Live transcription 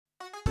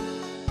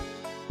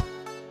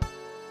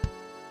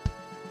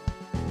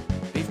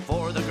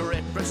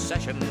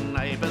recession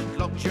I built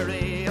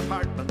luxury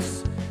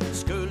apartments,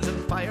 schools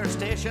and fire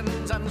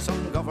stations and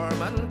some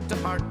government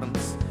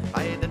departments.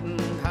 I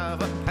didn't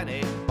have a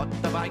penny, but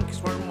the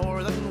banks were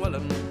more than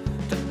willing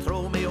to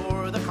throw me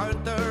over the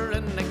counter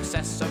in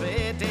excess of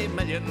 80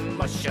 million.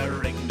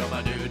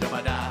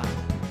 Mush-a-ring-dum-a-doo-dum-a-da,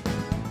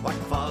 what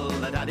fall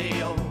the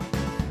daddy-o?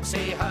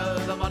 See how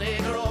the money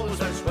grows,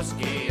 there's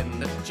whiskey in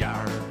the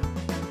jar.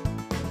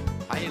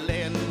 I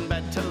lay in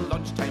bed till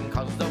lunchtime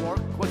cause the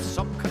work was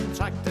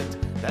subcontracted.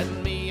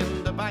 Then me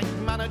and the bank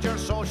manager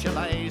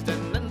socialised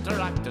and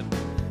interacted.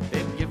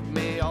 They'd give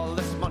me all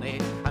this money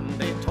and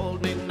they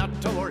told me not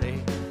to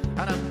worry.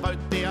 And about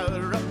the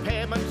hour of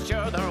payment,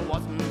 sure there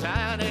wasn't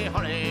any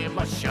hurry.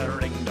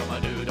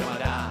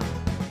 Mush-a-ring-dum-a-doo-dum-a-da,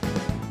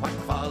 what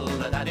fall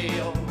the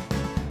daddy-o?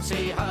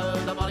 See how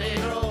the money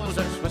grows,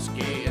 there's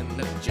whiskey in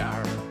the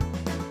jar.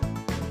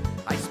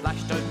 I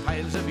splashed out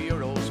piles of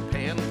euros,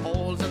 paying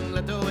Poles and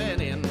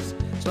Lithuanians,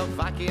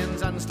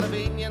 Slovakians and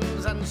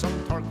Slovenians, and some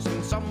Turks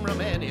and some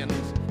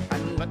Romanians.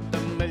 And with the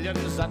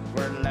millions that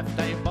were left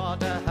I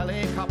bought a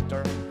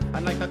helicopter,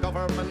 and like the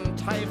government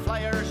high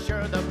flyer,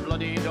 sure the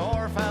bloody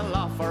door fell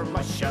off her.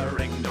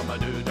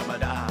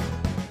 Mush-a-ring-dum-a-doo-dum-a-da,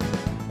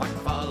 what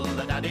fall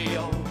the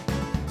daddy-o?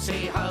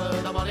 See how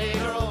the money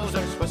grows,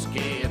 there's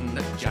whiskey in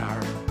the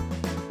jar.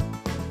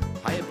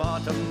 I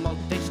bought a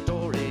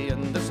multi-story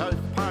in the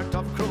south part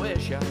of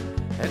Croatia,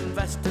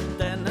 invested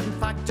then in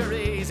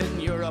factories in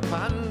Europe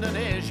and in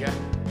Asia.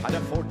 Had a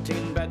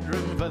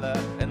 14-bedroom villa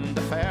in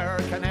the fair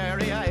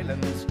Canary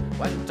Islands,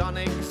 went on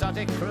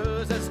exotic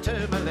cruises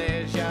to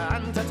Malaysia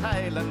and to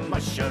Thailand.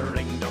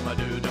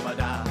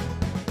 Mush-a-ring-dum-a-doo-dum-a-da,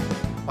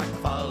 what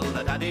fall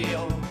the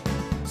daddy-o?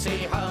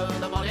 See how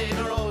the money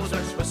grows,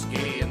 there's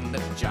whiskey in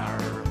the jar.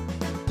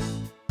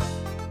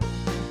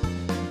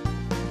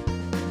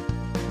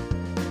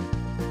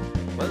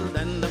 Well,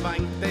 then the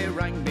bank, they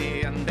rang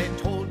me and they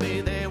told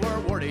me they were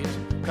worried.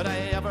 Could I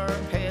ever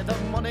pay the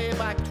money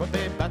back? 'Twould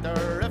be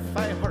better if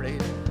I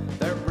hurried.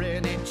 Their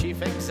brainy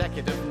chief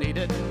executive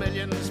needed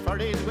millions for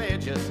his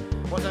wages.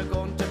 Was I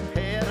going to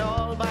pay it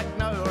all back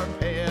now or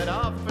pay it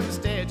off in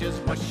stages?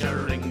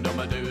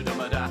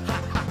 Mush-a-ring-dum-a-doo-dum-a-da,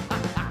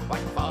 ha-ha-ha-ha,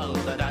 what fall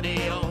the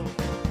daddy-o?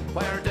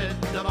 Where did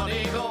the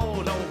money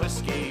go? No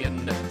whiskey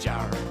in the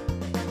jar.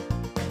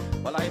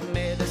 Well, I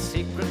made a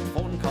secret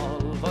phone call,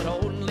 but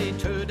only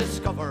to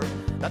discover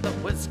that the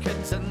whiz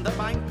kids in the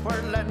bank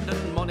were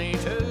lending money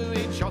to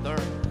each other.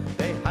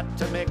 They had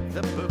to make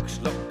the books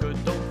look good,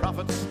 though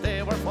profits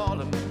they were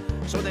falling,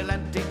 so they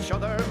lent each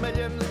other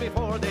millions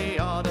before the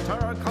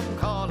auditor come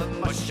calling.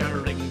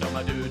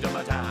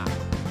 Mush-a-ring-dum-a-doo-dum-a-da,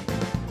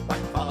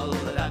 what fall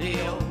the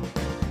daddy-o?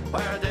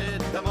 Where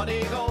did the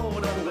money go?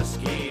 No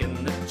whiskey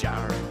in the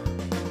jar.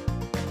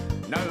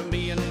 Now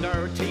me and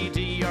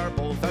RTD are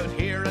both out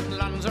here in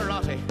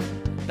Lanzarote.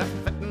 The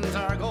fittings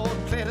are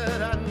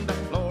gold-plated and the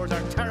floors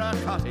are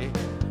terracotta.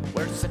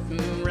 We're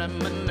sitting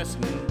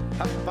reminiscing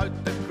about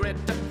the Great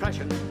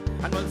Depression,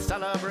 and we'll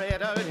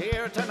celebrate out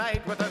here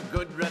tonight with a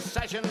good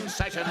recession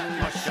session.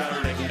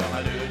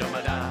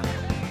 Mush-a-ring-dum-a-doo-dum-a-da,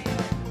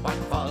 what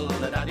fall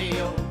the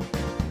daddy-o?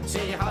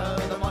 See how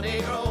the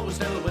money grows,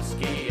 still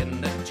whiskey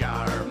in the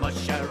jar.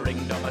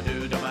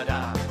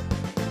 Mush-a-ring-dum-a-doo-dum-a-da,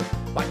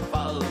 what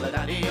fall the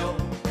daddy-o?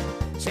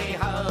 See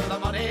how the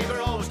money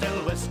grows, still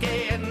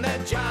whiskey in the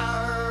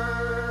jar.